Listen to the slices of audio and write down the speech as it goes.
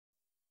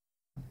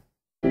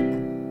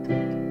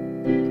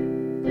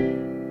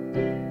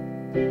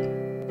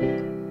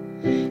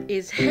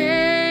It's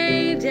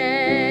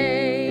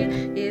heyday,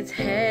 it's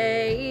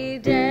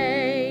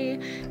heyday,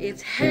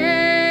 it's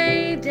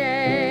heyday,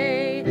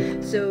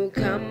 so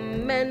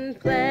come and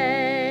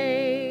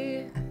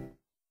play.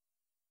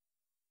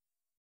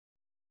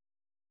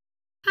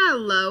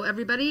 Hello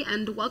everybody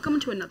and welcome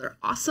to another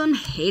awesome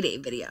heyday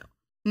video.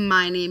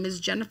 My name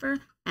is Jennifer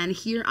and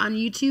here on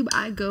YouTube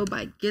I go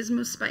by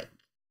GizmoSpike.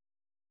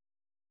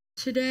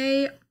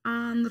 Today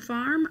on the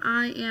farm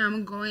I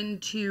am going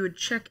to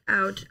check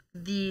out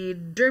the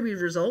derby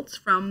results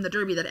from the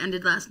derby that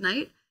ended last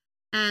night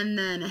and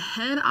then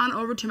head on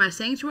over to my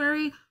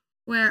sanctuary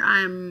where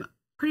I'm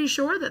pretty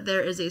sure that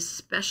there is a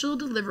special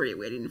delivery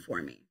waiting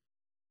for me.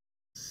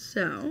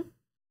 So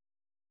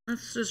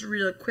let's just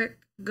real quick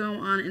go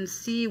on and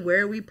see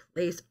where we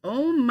place.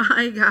 Oh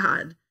my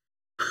god.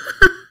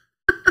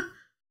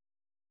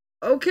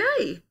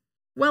 Okay.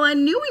 Well, I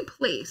knew we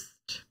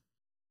placed.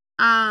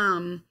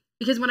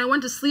 Because when I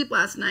went to sleep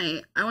last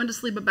night, I went to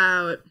sleep maybe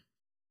about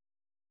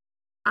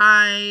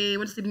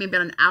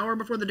an hour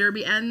before the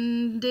derby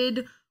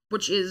ended,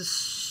 which is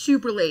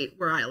super late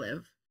where I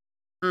live,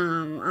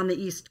 on the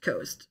East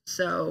Coast.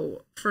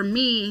 So for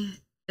me,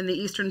 in the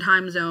Eastern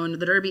time zone,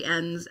 the derby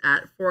ends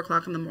at 4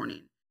 o'clock in the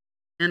morning.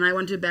 And I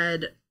went to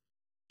bed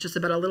just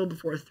about a little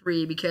before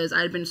 3 because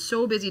I had been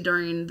so busy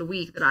during the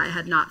week that I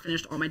had not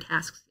finished all my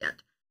tasks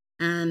yet.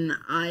 And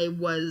I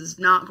was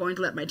not going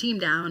to let my team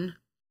down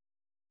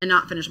and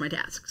not finish my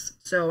tasks.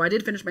 So I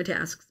did finish my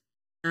tasks.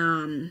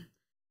 And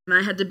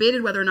I had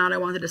debated whether or not I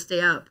wanted to stay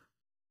up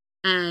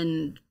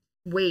and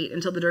wait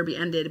until the derby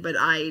ended, but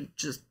I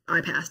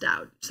passed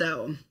out.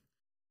 So,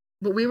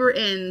 but we were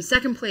in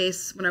second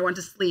place when I went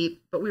to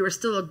sleep, but we were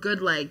still a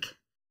good,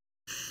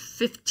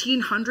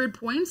 1,500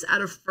 points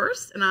out of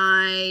first, and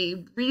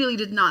I really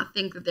did not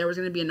think that there was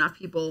going to be enough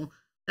people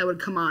that would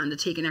come on to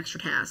take an extra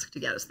task to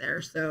get us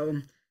there.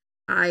 So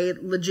I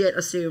legit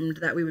assumed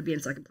that we would be in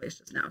second place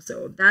just now.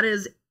 So that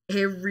is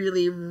a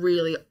really,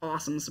 really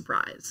awesome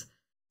surprise.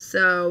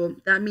 So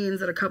that means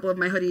that a couple of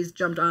my hoodies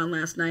jumped on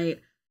last night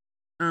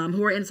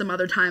who are in some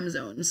other time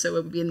zones, so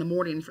it would be in the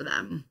morning for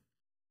them.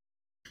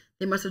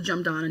 They must have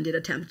jumped on and did a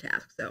 10th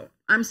task. So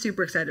I'm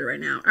super excited right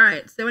now. All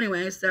right, so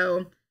anyway,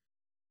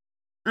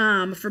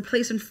 for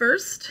placing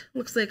first,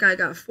 looks like I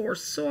got 4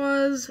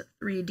 saws,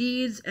 3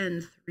 deeds,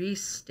 and 3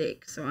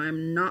 steaks. So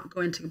I'm not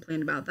going to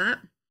complain about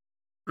that.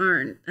 All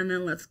right, and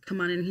then let's come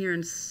on in here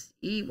and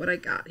see what I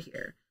got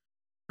here.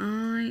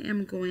 I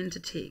am going to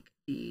take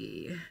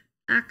the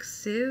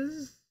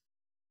axes,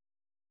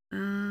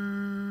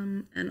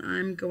 and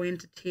I'm going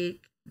to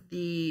take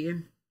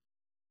the,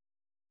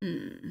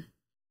 I'm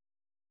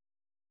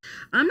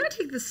going to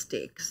take the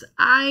steaks.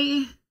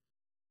 I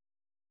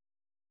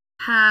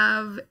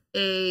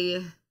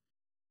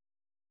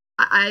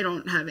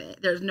don't have it.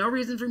 There's no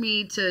reason for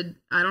me to,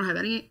 I don't have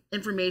any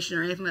information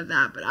or anything like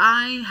that, but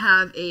I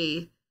have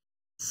a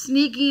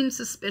sneaking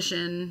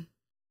suspicion,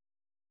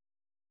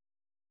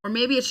 or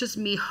maybe it's just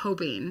me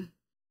hoping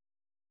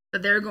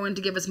that they're going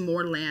to give us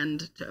more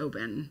land to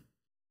open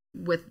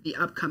with the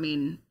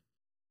upcoming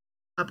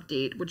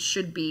update, which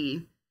should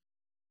be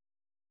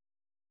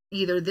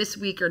either this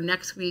week or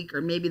next week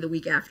or maybe the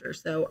week after.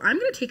 So I'm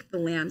going to take the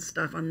land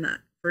stuff on that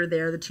for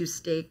the 2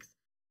 steaks.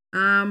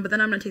 But then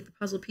I'm going to take the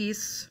puzzle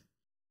piece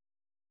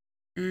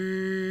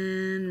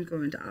and I'm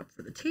going to opt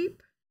for the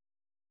tape.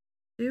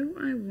 Do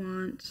I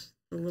want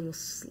the little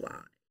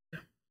slide?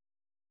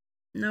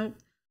 Nope.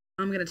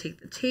 I'm going to take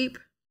the tape.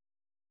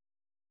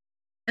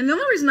 And the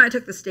only reason I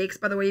took the steaks,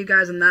 by the way, you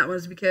guys, on that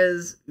was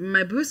because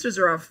my boosters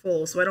are all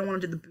full, so I don't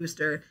want to do the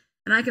booster.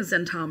 And I can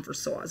send Tom for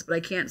saws, but I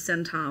can't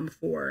send Tom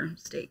for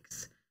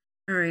steaks.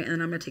 All right, and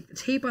then I'm going to take the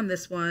tape on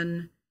this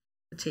one,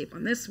 the tape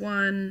on this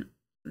one,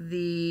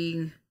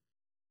 the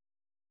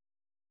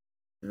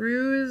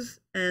screws,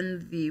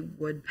 and the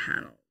wood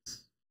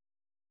panels.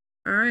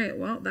 All right,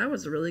 well, that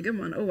was a really good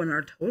one. Oh, and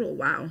our total,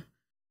 wow.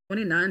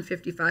 29,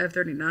 55,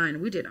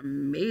 39. We did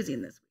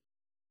amazing this week.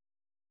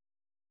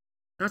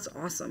 That's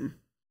awesome.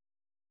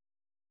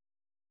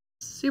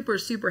 Super,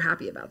 super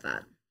happy about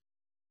that.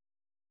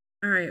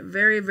 All right,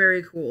 very,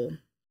 very cool.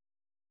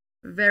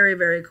 Very,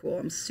 very cool.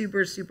 I'm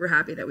super, super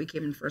happy that we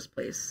came in first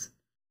place.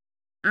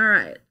 All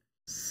right,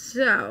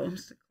 so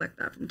let's collect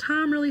that from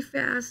Tom really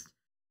fast.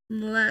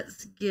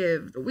 Let's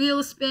give the wheel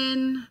a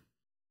spin.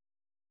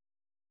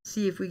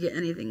 See if we get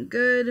anything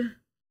good.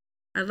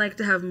 I'd like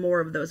to have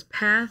more of those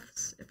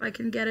paths if I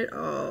can get it.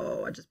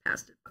 Oh, I just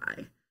passed it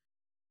by.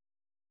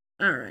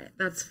 All right,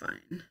 that's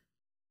fine.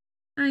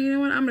 You know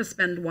what? I'm going to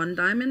spend 1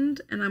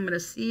 diamond, and I'm going to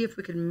see if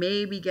we can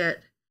maybe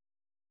get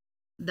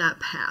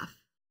that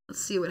path.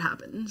 Let's see what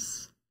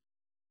happens.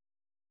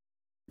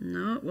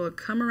 No, we'll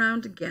come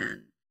around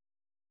again.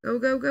 Go,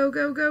 go, go,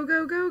 go, go,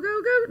 go, go,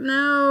 go, go.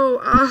 No.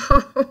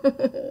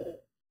 Oh,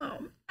 oh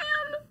man.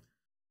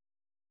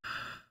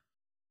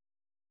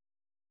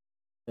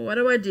 What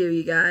do I do,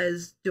 you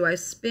guys? Do I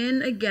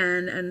spin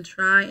again and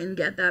try and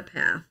get that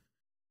path?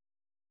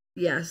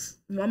 Yes.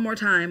 One more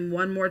time.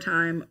 One more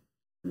time.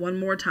 One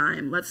more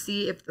time. Let's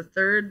see if the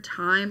 3rd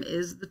time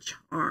is the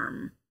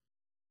charm.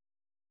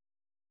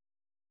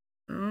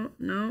 Oh,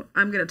 no.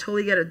 I'm going to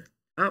totally get a...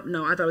 Oh,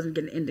 no. I thought I was going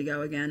to get an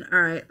indigo again.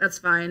 All right. That's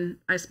fine.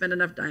 I spent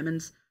enough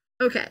diamonds.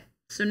 Okay.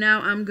 So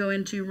now I'm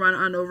going to run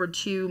on over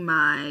to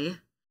my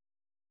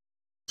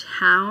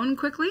town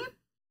quickly.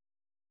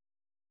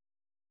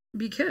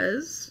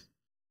 Because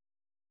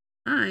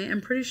I am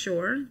pretty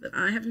sure that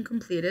I haven't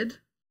completed...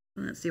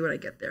 Let's see what I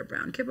get there.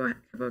 Brown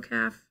hippo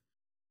calf.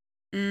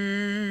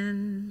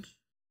 And...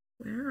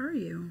 Where are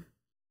you?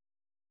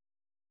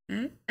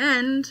 Okay.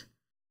 And...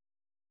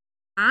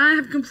 I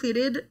have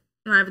completed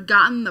and I've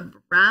gotten the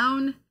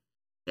brown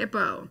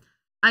hippo.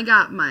 I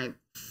got my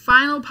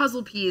final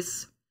puzzle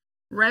piece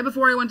right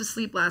before I went to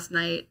sleep last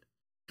night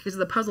because of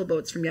the puzzle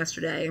boats from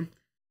yesterday.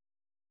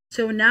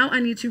 So now I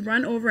need to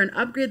run over and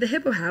upgrade the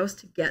hippo house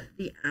to get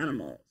the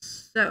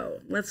animals. So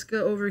let's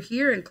go over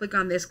here and click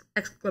on this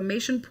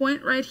exclamation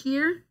point right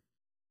here.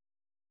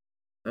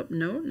 Oh,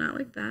 no, not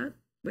like that.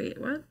 Wait,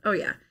 what? Oh,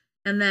 yeah.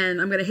 And then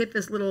I'm going to hit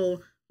this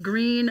little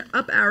green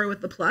up arrow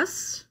with the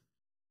plus.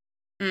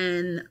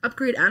 And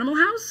upgrade animal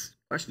house,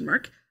 question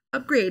mark,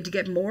 upgrade to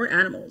get more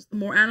animals. The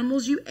more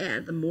animals you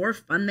add, the more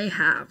fun they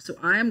have. So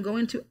I am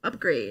going to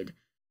upgrade.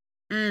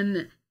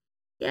 And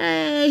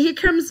yay, here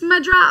comes my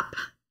drop.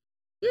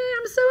 Yay,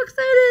 I'm so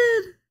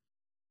excited.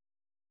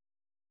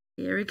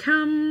 Here he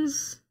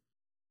comes.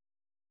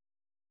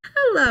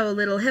 Hello,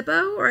 little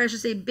hippo, or I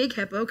should say big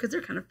hippo, because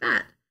they're kind of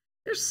fat.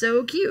 They're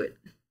so cute.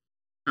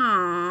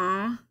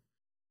 Aww.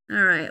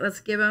 All right,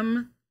 let's give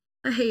them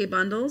a hay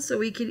bundle so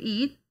we can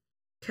eat.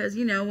 Because,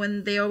 you know,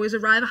 when they always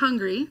arrive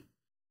hungry.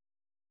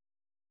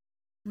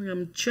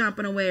 I'm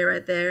chomping away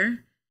right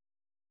there.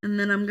 And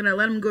then I'm going to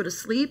let them go to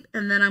sleep.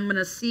 And then I'm going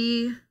to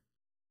see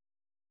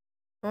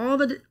all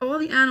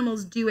the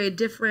animals do a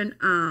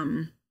different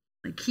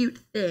like cute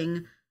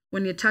thing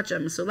when you touch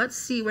them. So let's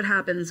see what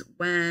happens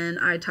when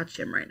I touch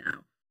him right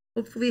now.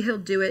 Hopefully he'll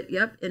do it,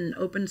 yep, in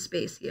open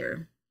space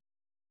here.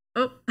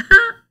 Oh.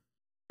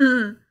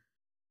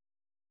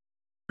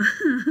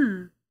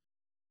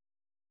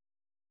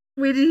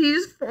 Wait, did he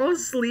just fall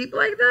asleep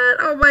like that?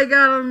 Oh my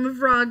god, and the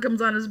frog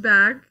comes on his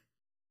back.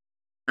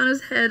 On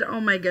his head. Oh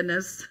my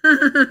goodness.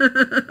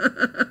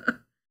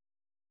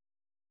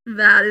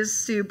 That is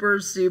super,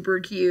 super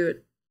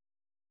cute.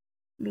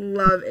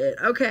 Love it.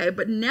 Okay,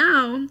 but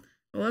now,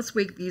 well, let's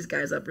wake these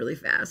guys up really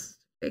fast.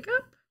 Wake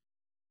up.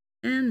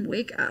 And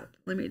wake up.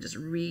 Let me just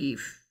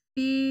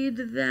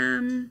refeed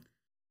them.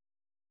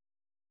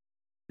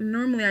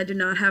 Normally, I do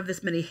not have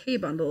this many hay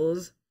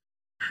bundles.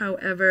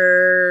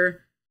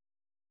 However...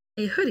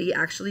 a hoodie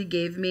actually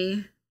gave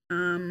me,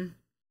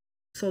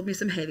 sold me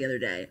some hay the other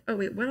day. Oh,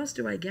 wait, what else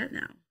do I get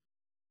now?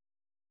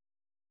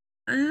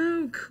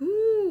 Oh,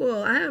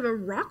 cool. I have a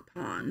rock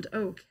pond.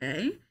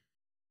 Okay.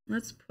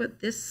 Let's put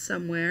this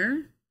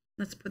somewhere.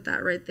 Let's put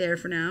that right there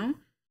for now.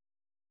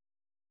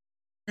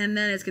 And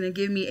then it's going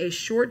to give me a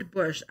short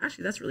bush.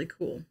 Actually, that's really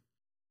cool.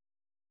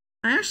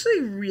 I actually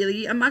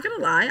really, I'm not going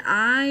to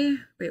lie.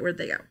 Wait, where'd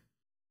they go?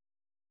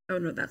 Oh,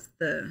 no, that's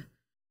the...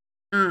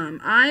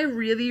 I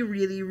really,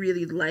 really,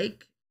 really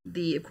like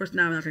of course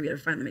now I'm not going to be able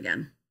to find them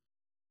again.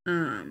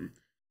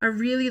 I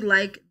really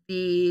like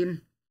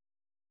the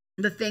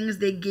things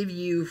they give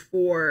you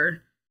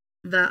for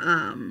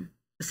the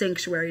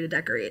sanctuary to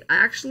decorate.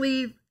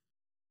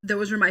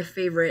 Those were my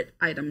favorite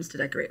items to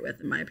decorate with,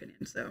 in my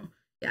opinion. So,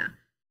 yeah.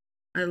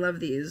 I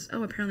love these.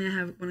 Oh, apparently I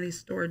have one of these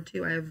stored,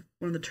 too. I have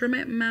one of the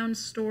termite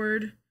mounds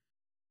stored.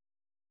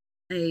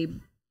 A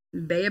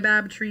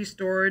baobab tree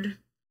stored.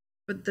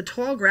 But the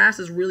tall grass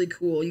is really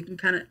cool. You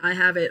can I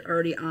have it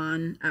already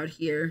on out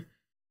here.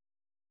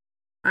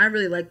 I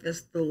really like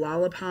this, the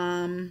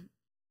lollipalm.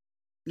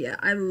 Yeah,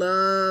 I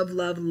love,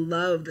 love,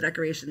 love the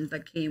decorations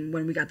that came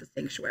when we got the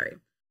sanctuary.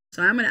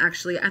 So I'm going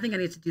to I think I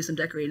need to do some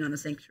decorating on the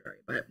sanctuary.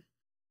 But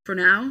for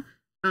now,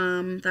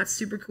 that's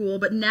super cool.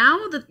 But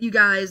now that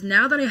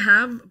I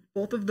have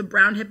both of the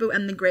brown hippo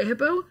and the gray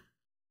hippo,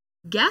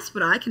 guess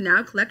what I can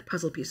now collect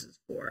puzzle pieces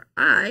for?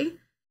 I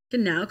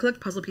can now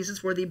collect puzzle pieces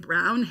for the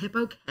brown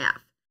hippo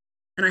calf.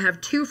 And I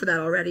have 2 for that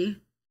already.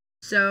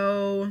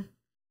 So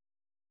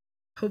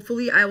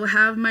hopefully I will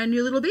have my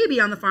new little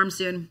baby on the farm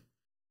soon.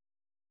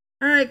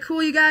 All right,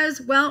 cool, you guys.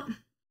 Well,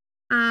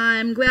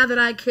 I'm glad that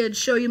I could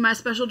show you my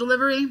special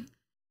delivery.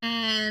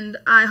 And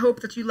I hope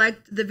that you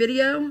liked the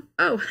video.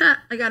 Oh,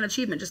 I got an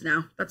achievement just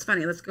now. That's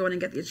funny. Let's go in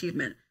and get the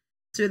achievement.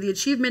 So the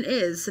achievement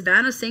is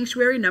Savannah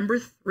Sanctuary number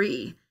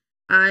 3.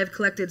 I've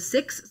collected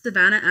 6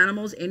 Savannah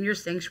animals in your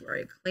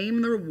sanctuary.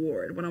 Claim the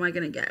reward. What am I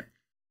going to get?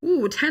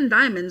 Ooh, 10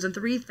 diamonds and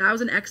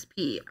 3,000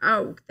 XP.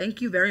 Oh,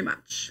 thank you very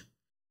much.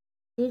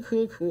 Cool,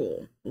 cool,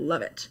 cool.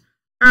 Love it.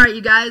 All right,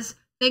 you guys.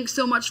 Thanks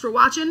so much for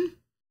watching.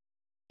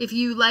 If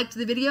you liked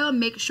the video,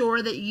 make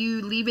sure that you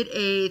leave it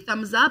a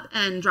thumbs up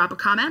and drop a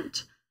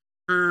comment.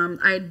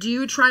 I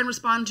do try and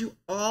respond to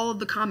all of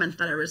the comments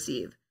that I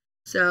receive.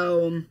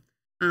 So,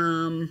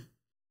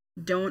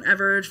 don't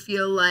ever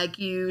feel like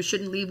you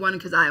shouldn't leave one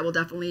because I will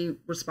definitely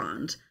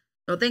respond.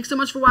 So thanks so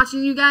much for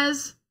watching, you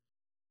guys.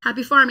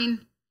 Happy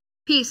farming.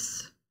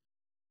 Peace.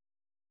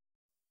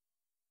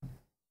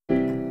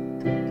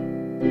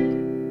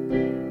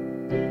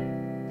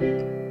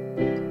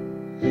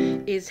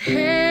 It's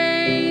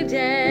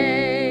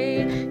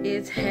heyday,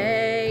 it's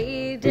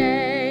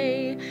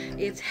heyday,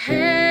 it's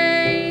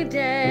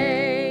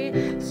heyday,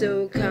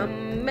 so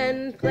come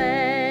and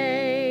play.